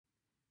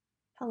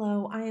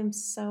Hello, I am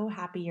so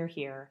happy you're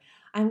here.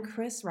 I'm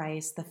Chris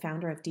Rice, the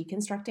founder of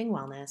Deconstructing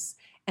Wellness,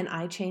 and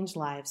I change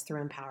lives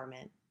through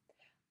empowerment.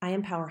 I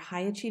empower high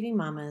achieving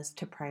mamas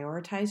to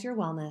prioritize your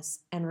wellness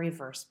and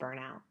reverse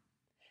burnout.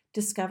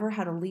 Discover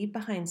how to leave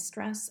behind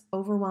stress,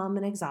 overwhelm,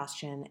 and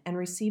exhaustion and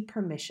receive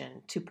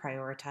permission to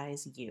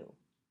prioritize you.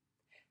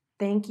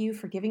 Thank you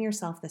for giving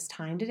yourself this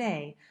time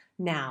today.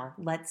 Now,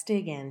 let's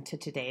dig into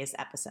today's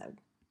episode.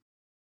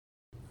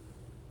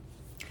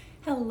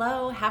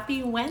 Hello,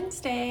 happy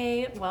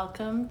Wednesday.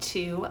 Welcome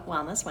to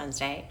Wellness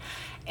Wednesday.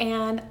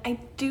 And I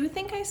do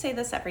think I say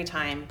this every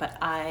time, but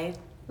I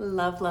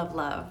love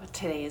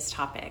today's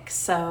topic.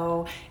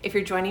 So if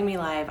you're joining me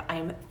live,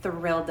 I'm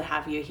thrilled to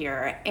have you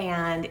here.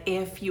 And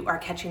if you are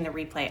catching the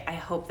replay, I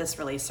hope this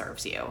really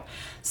serves you.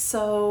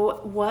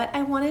 So what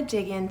I want to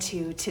dig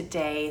into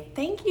today,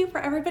 thank you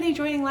for everybody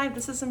joining live.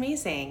 This is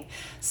amazing.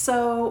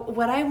 So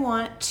what I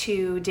want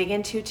to dig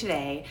into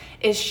today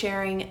is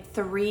sharing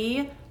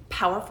 3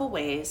 powerful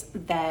ways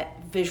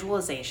that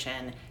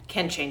visualization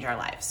can change our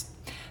lives.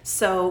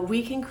 So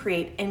we can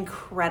create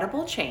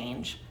incredible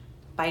change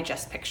by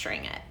just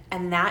picturing it.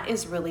 And that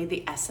is really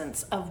the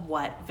essence of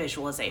what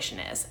visualization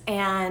is.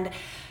 And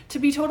to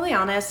be totally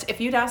honest, if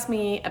you'd asked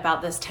me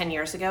about this 10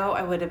 years ago,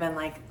 I would have been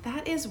like,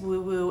 that is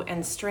woo-woo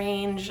and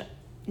strange.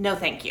 No,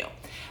 thank you.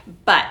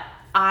 But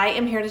I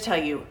am here to tell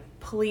you,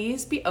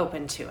 please be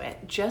open to it.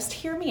 Just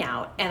hear me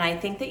out. And I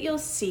think that you'll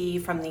see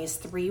from these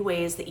 3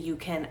 ways that you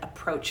can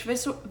approach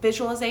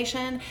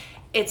visualization,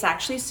 it's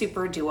actually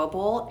super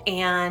doable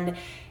and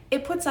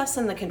it puts us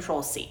in the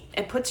control seat.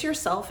 It puts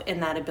yourself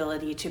in that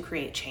ability to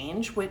create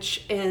change,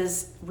 which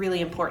is really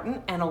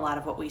important and a lot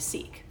of what we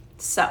seek.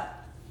 So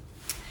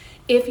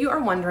if you are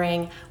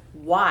wondering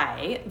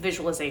why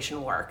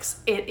visualization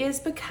works, it is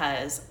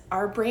because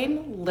our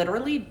brain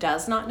literally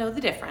does not know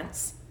the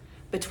difference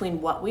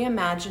between what we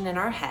imagine in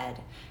our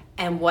head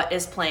and what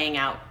is playing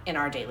out in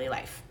our daily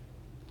life.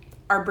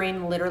 Our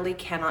brain literally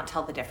cannot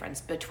tell the difference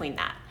between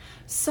that.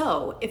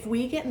 So if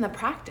we get in the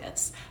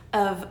practice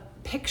of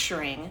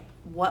picturing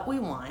what we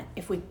want,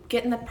 if we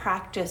get in the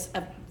practice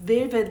of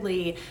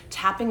vividly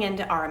tapping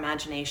into our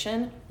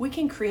imagination, we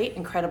can create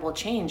incredible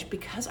change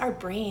because our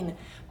brain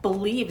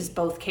believes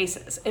both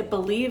cases. It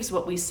believes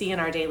what we see in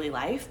our daily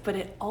life, but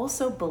it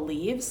also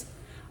believes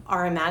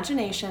our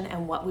imagination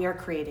and what we are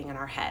creating in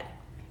our head.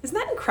 Isn't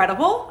that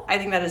incredible? I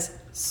think that is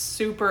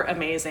super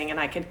amazing and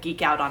I could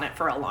geek out on it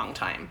for a long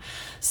time.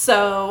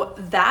 So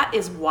that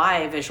is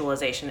why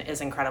visualization is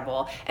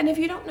incredible. And if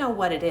you don't know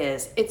what it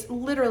is, it's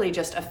literally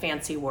just a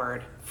fancy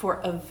word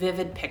for a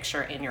vivid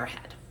picture in your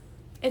head.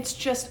 It's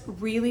just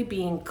really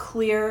being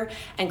clear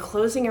and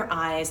closing your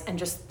eyes and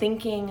just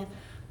thinking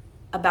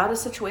about a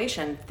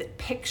situation,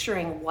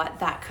 picturing what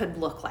that could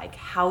look like,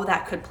 how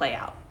that could play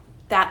out.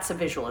 That's a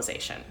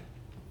visualization.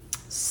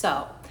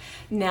 So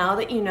now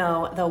that you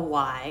know the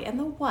why and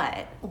the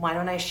what, why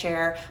don't I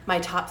share my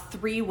top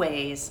 3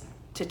 ways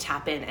to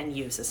tap in and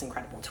use this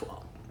incredible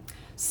tool?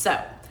 So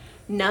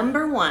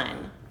number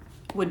 1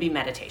 would be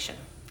meditation.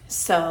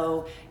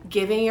 So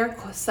giving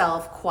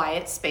yourself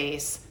quiet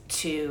space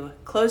to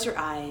close your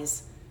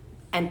eyes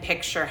and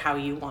picture how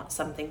you want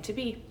something to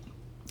be.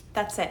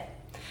 That's it.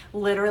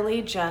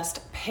 Literally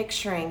just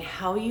picturing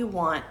how you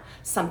want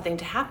something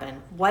to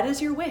happen. What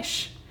is your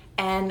wish?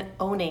 And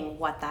owning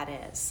what that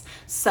is.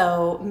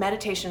 So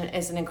meditation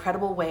is an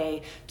incredible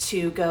way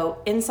to go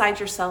inside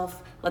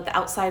yourself, let the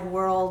outside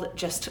world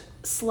just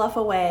slough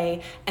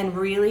away, and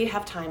really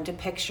have time to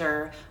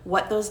picture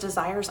what those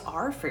desires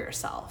are for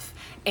yourself.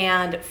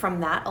 And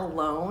from that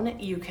alone,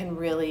 you can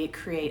really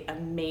create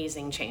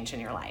amazing change in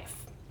your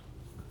life.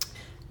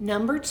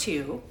 Number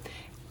 2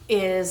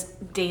 is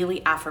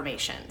daily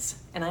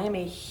affirmations. And I am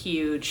a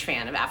huge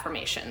fan of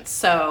affirmations.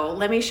 So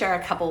let me share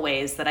a couple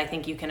ways that I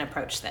think you can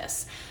approach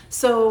this.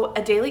 So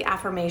a daily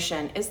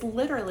affirmation is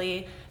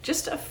literally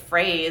just a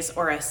phrase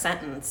or a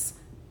sentence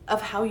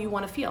of how you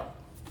want to feel.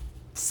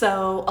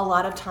 So a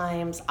lot of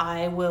times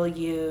I will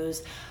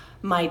use,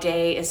 my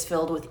day is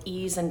filled with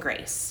ease and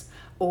grace,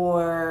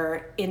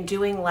 or in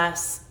doing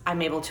less,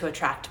 I'm able to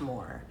attract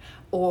more,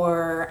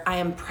 or I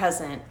am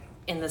present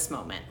in this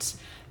moment.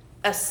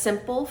 A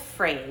simple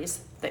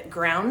phrase that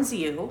grounds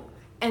you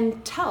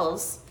and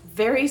tells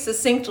very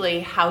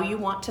succinctly how you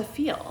want to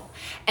feel.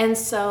 And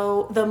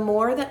so the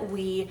more that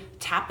we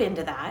tap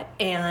into that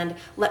and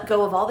let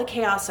go of all the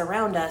chaos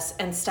around us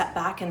and step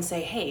back and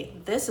say, hey,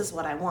 this is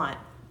what I want.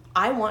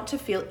 I want to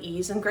feel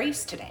ease and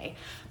grace today.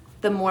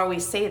 The more we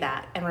say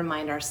that and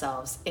remind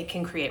ourselves, it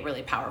can create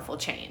really powerful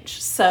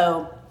change.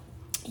 So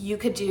you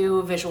could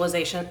do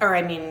affirmations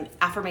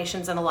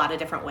in a lot of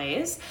different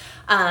ways.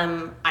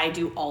 I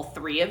do all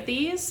 3 of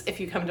these. If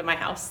you come to my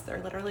house,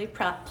 they're literally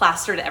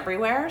plastered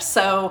everywhere.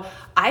 So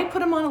I put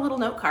them on a little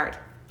note card.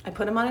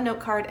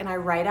 And I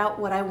write out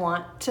what I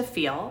want to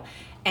feel.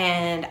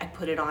 And I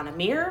put it on a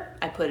mirror.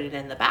 I put it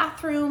in the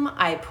bathroom.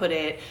 I put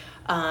it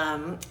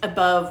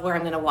above where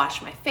I'm going to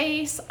wash my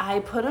face. I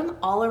put them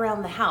all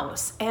around the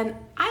house. And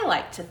I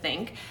like to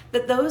think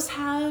that those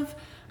have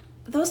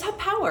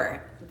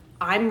power.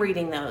 I'm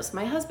reading those,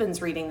 my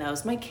husband's reading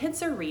those, my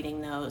kids are reading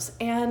those,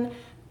 and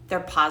they're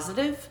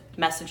positive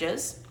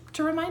messages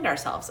to remind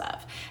ourselves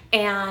of.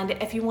 And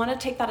if you want to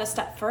take that a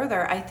step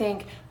further, I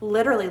think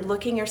literally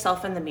looking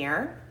yourself in the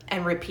mirror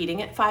and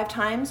repeating it 5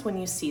 times when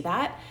you see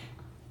that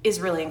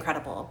is really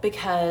incredible,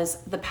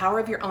 because the power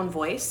of your own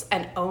voice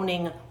and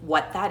owning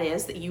what that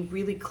is that you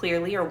really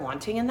clearly are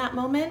wanting in that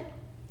moment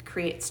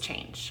creates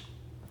change.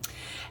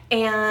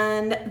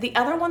 And the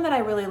other one that I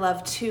really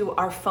love too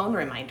are phone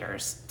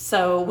reminders.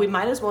 So we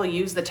might as well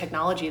use the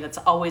technology that's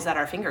always at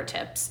our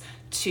fingertips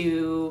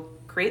to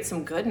create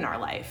some good in our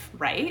life,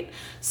 right?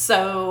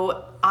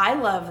 So I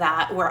love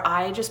that, where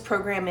I just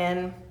program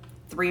in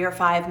 3 or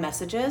 5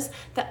 messages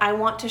that I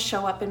want to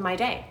show up in my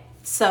day.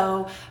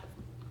 So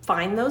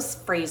find those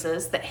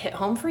phrases that hit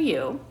home for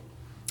you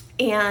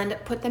and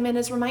put them in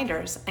as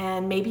reminders.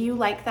 And maybe you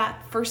like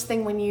that first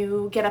thing when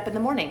you get up in the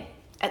morning.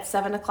 At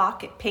 7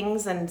 o'clock, it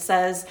pings and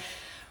says,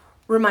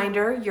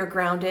 reminder, you're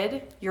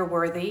grounded, you're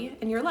worthy,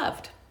 and you're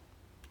loved.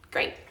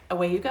 Great,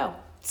 away you go.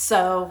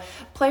 So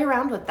play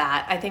around with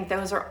that. I think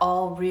those are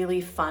all really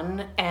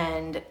fun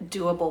and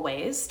doable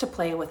ways to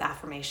play with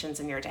affirmations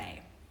in your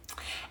day.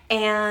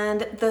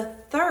 And the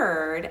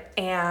third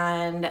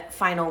and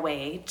final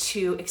way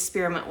to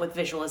experiment with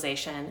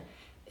visualization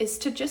is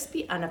to just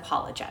be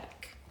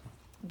unapologetic.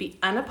 Be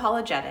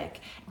unapologetic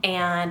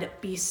and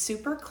be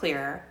super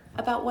clear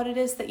about what it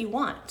is that you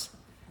want.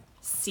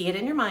 See it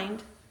in your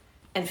mind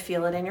and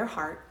feel it in your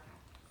heart.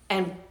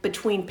 And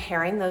between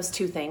pairing those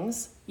 2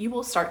 things, you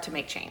will start to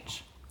make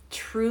change.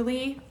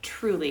 Truly,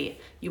 truly,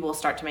 you will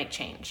start to make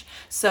change.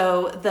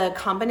 So the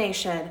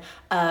combination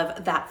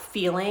of that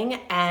feeling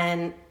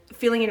in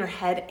your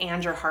head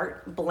and your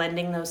heart,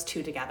 blending those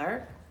 2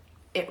 together,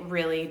 it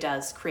really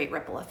does create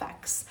ripple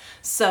effects.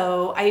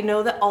 So I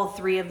know that all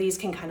 3 of these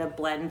can kind of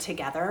blend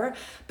together,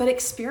 but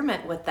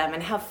experiment with them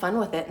and have fun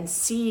with it and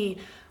see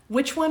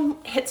which one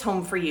hits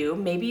home for you,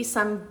 maybe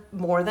some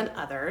more than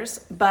others.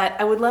 But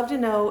I would love to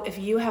know if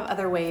you have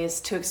other ways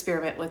to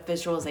experiment with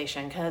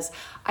visualization, because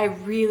I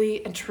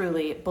really and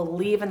truly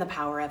believe in the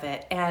power of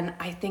it. And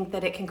I think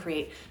that it can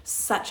create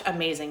such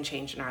amazing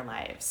change in our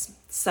lives.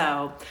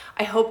 So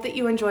I hope that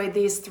you enjoyed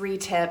these 3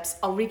 tips.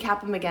 I'll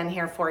recap them again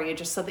here for you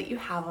just so that you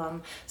have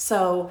them.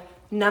 So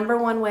number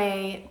 1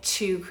 way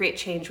to create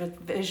change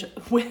with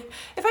if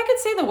I could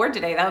say the word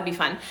today, that would be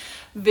fun.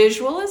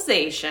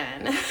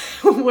 Visualization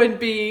would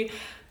be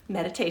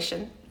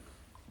meditation,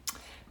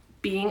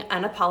 being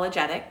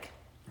unapologetic,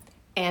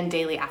 and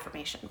daily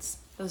affirmations.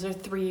 Those are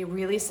 3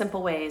 really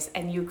simple ways,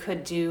 and you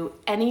could do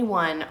any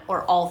one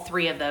or all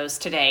 3 of those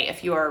today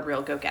if you are a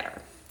real go-getter.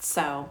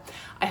 So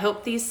I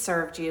hope these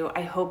served you.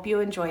 I hope you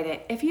enjoyed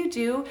it. If you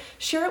do,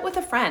 share it with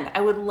a friend. I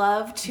would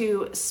love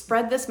to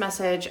spread this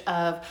message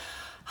of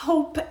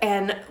hope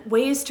and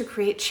ways to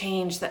create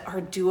change that are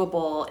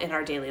doable in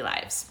our daily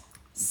lives.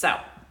 So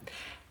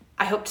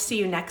I hope to see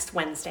you next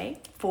Wednesday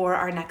for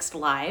our next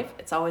live.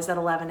 It's always at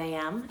 11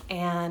 a.m.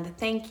 And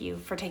thank you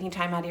for taking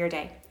time out of your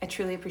day. I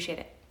truly appreciate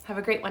it. Have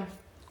a great one.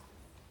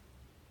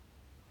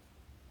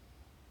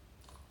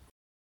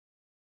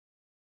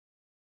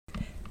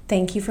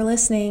 Thank you for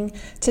listening.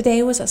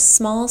 Today was a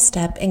small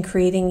step in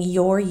creating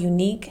your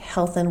unique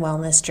health and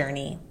wellness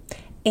journey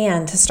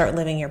and to start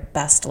living your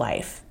best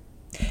life.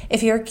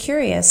 If you're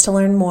curious to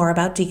learn more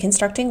about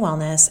deconstructing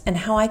wellness and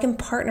how I can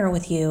partner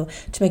with you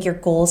to make your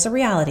goals a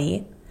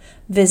reality,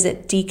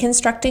 visit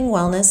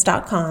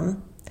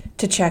deconstructingwellness.com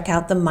to check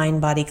out the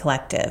Mind Body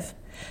Collective.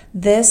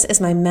 This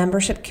is my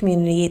membership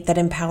community that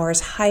empowers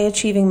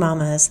high-achieving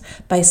mamas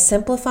by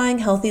simplifying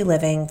healthy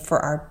living for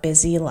our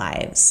busy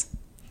lives.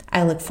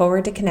 I look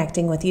forward to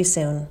connecting with you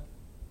soon.